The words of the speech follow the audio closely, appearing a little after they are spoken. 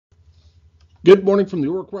Good morning from the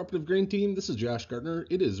Aurora Cooperative Grain Team. This is Josh Gardner.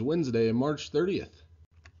 It is Wednesday, March 30th.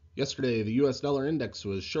 Yesterday, the U.S. dollar index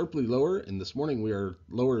was sharply lower, and this morning we are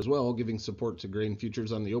lower as well, giving support to grain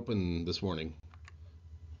futures on the open this morning.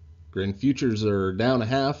 Grain futures are down a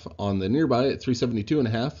half on the nearby at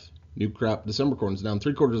 372.5. New crop December corn is down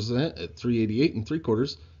 3/4% at 388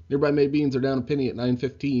 3/4. Nearby May beans are down a penny at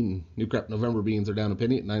 9.15. New crop November beans are down a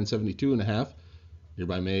penny at 9.72.5.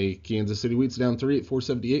 Nearby May Kansas City wheat's down 3 at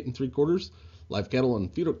 478 3/4. Live cattle and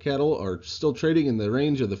feed cattle are still trading in the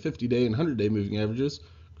range of the 50-day and 100-day moving averages.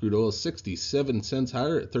 Crude oil is 67 cents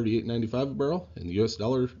higher at $38.95 a barrel, and the U.S.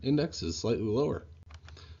 dollar index is slightly lower.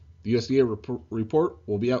 The USDA report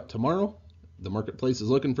will be out tomorrow. The marketplace is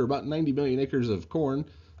looking for about 90 million acres of corn.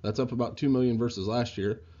 That's up about 2 million versus last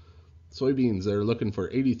year. Soybeans, they're looking for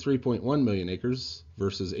 83.1 million acres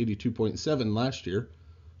versus 82.7 last year.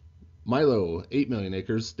 Milo, 8 million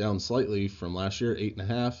acres, down slightly from last year,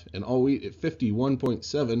 8.5, and all wheat at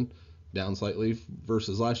 51.7, down slightly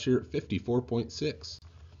versus last year at 54.6.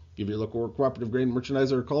 Give your local cooperative grain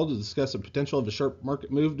merchandiser a call to discuss the potential of a sharp market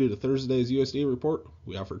move due to Thursday's USDA report.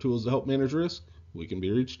 We offer tools to help manage risk. We can be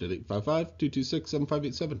reached at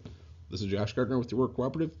 855-226-7587. This is Josh Gardner with your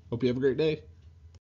Cooperative. Hope you have a great day.